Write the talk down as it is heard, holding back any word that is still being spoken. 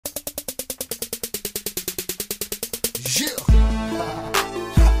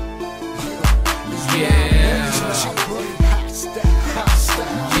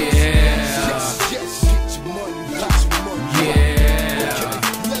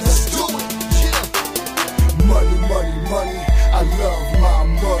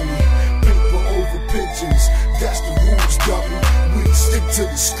To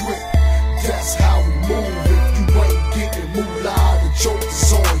the script, that's how we move. If you ain't getting moolah, the joke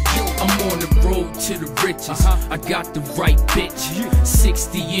is on you. I'm on the road to the riches. I got the right bitch.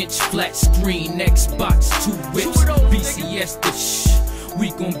 60-inch flat screen, Xbox, 2 whips, BCS the shh. We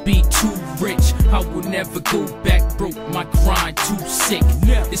gon' be too rich. I will never go back broke. My grind too sick.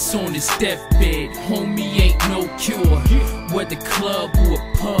 It's on his deathbed. Homie ain't no cure. Whether club or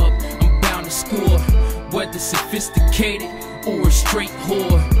a pub, I'm bound to score. Whether sophisticated or a straight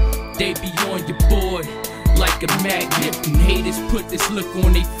whore, they be on your board like a magnet. And haters put this look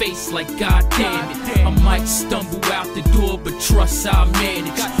on their face like God damn it. I might stumble out the door, but trust I'll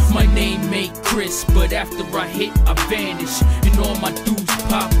manage. My name ain't Chris, but after I hit, I vanish. And all my dudes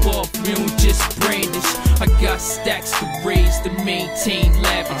pop off, we don't just brandish. I got stacks to raise to maintain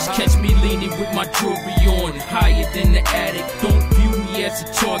lavish. Catch me leaning with my jewelry on, higher than the attic. Don't view me as a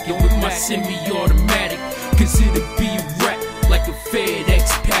target with my semi-automatic, cause it'll be a wreck like a FedEx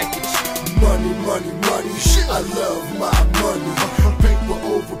package. Money, money, money, I love my money. Paper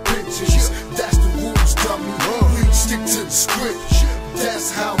over pictures, that's the rules, dummy. We stick to the script,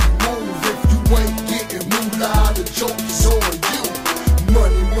 that's how we move. If you ain't getting moolah, the joke is on you.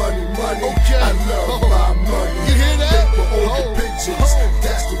 Money, money, money, I love my money. You hear that? Paper over pictures,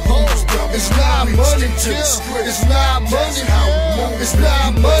 that's the rules, dummy. It's not we money, stick to the script, it's not money, how we move. it's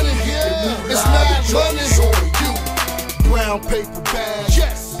not money, It's not the joke money. is on you. Brown paper bag,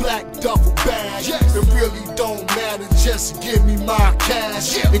 black duffel bag. It really don't matter, just give me my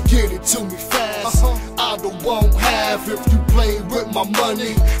cash and get it to me fast. I don't want half. If you play with my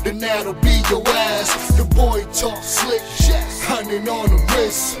money, then that'll be your ass. The boy talk slick, 100 on the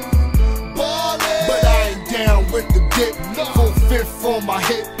wrist, but I ain't down with the dip. 4/5 on my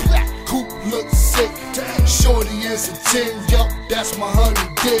hip, coupe looks sick. Shorty is a 10, yup, that's my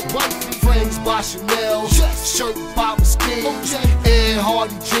honey dip. Frames by Chanel, shirt by Schemes, Air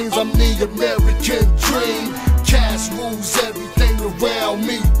Hardy jeans, I'm the American dream. Cash rules everything around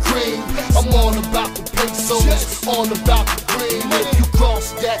me, cream. I'm on about the pesos, on about the green. If you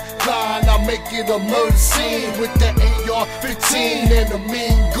cross that line, I make it a murder scene with that AR-15 and a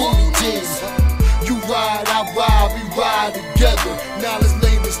mean Goody team. You ride, I ride, we ride together. Now let's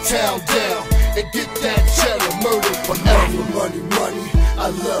lay this town down and get that cheddar. Murder forever. Money, money, I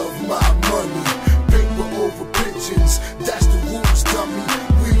love my money. Paper over pigeons, that's the rules, dummy.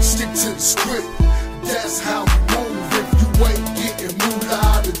 We stick to the script, that's how we move. If you ain't getting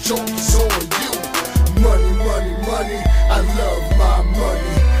moolah, the joke is on you. Money, money, money, I love my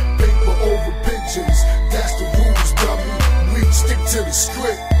money. Paper over pigeons, that's the rules, dummy. We stick to the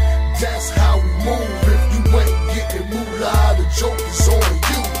script, that's how we move. If you ain't getting moolah, the joke is on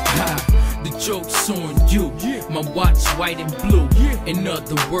you. The joke's on you. My watch white and blue. In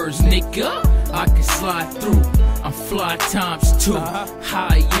other words, nigga, I can slide through. I'm fly ×2,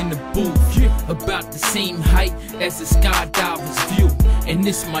 high in the booth, about the same height as the skydiver's view. And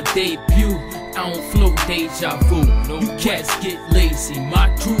this my debut, I don't flow deja vu. You cats get lazy, my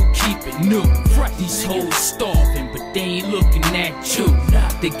crew keep it new. These hoes starving, but they ain't looking at you.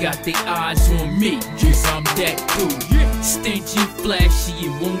 They got their eyes on me, cause I'm that dude. Stingy, flashy,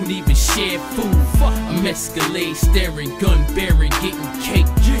 and won't even share food. I'm Escalade staring, gun bearing, getting cake.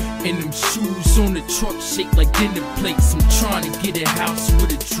 And them shoes on the truck shake like dinner plates. I'm trying to get a house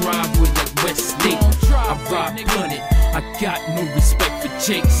with a driveway like West State. I ride blunted, I got no respect for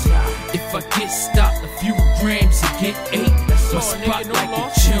jakes. If I get stopped a few grams and get 8, my spot like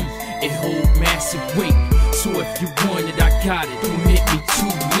a gym, it hold massive weight. So if you want it, I got it, don't hit me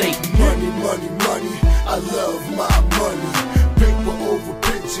too late. Money, money, money, I love my money. Paper over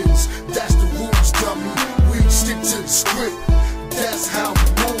pigeons, that's the rules, dummy. We stick to the script, that's how we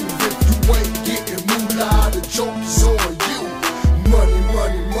move. If you ain't getting moolah, the joke is on you. Money,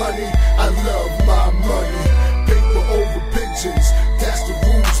 money, money, I love my money. Paper over pigeons, that's the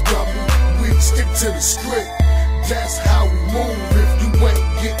rules, dummy. We stick to the script, that's how we move. If you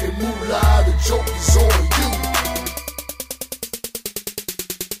ain't getting moolah, the joke is on you.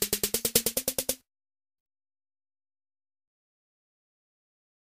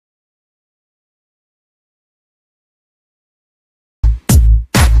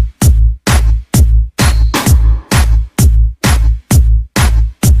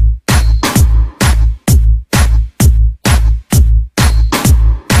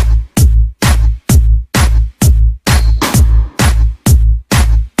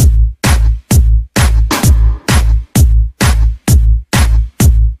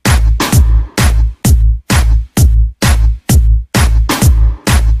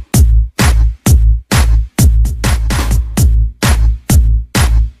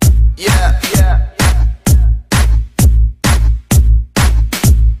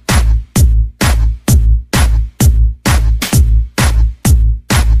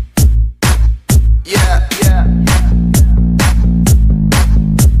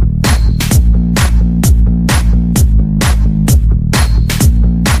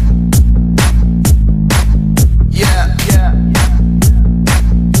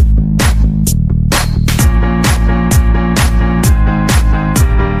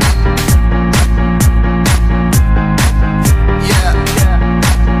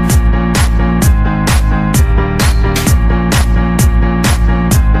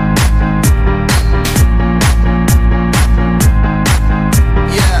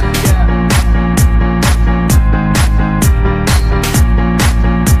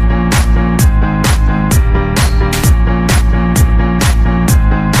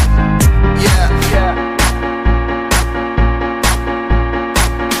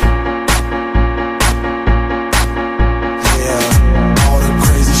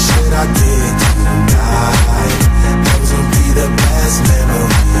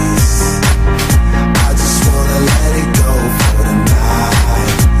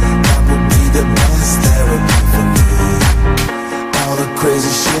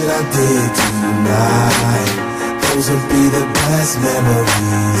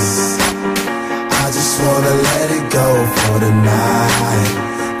 memories. I just wanna let it go for the night.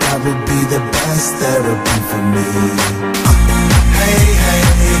 That would be the best therapy for me. Hey, hey,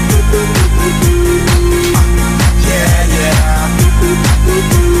 yeah, yeah.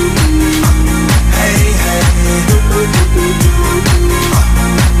 Hey, hey,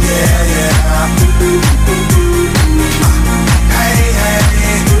 yeah, yeah. Hey, hey,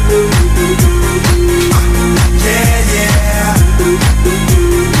 yeah, yeah.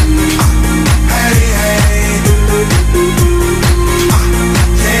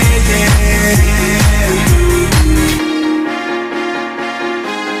 Hey, hey,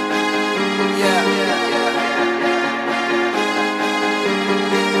 yeah, yeah.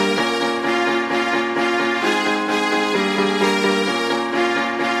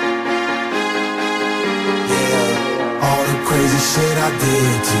 All the crazy shit I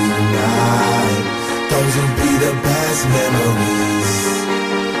did tonight, those would be the best memories.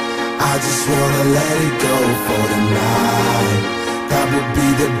 I just wanna let it go for the night. That would be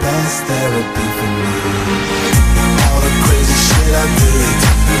the best therapy for me. All the crazy shit I did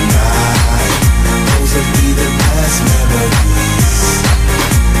tonight, those would be the best memories.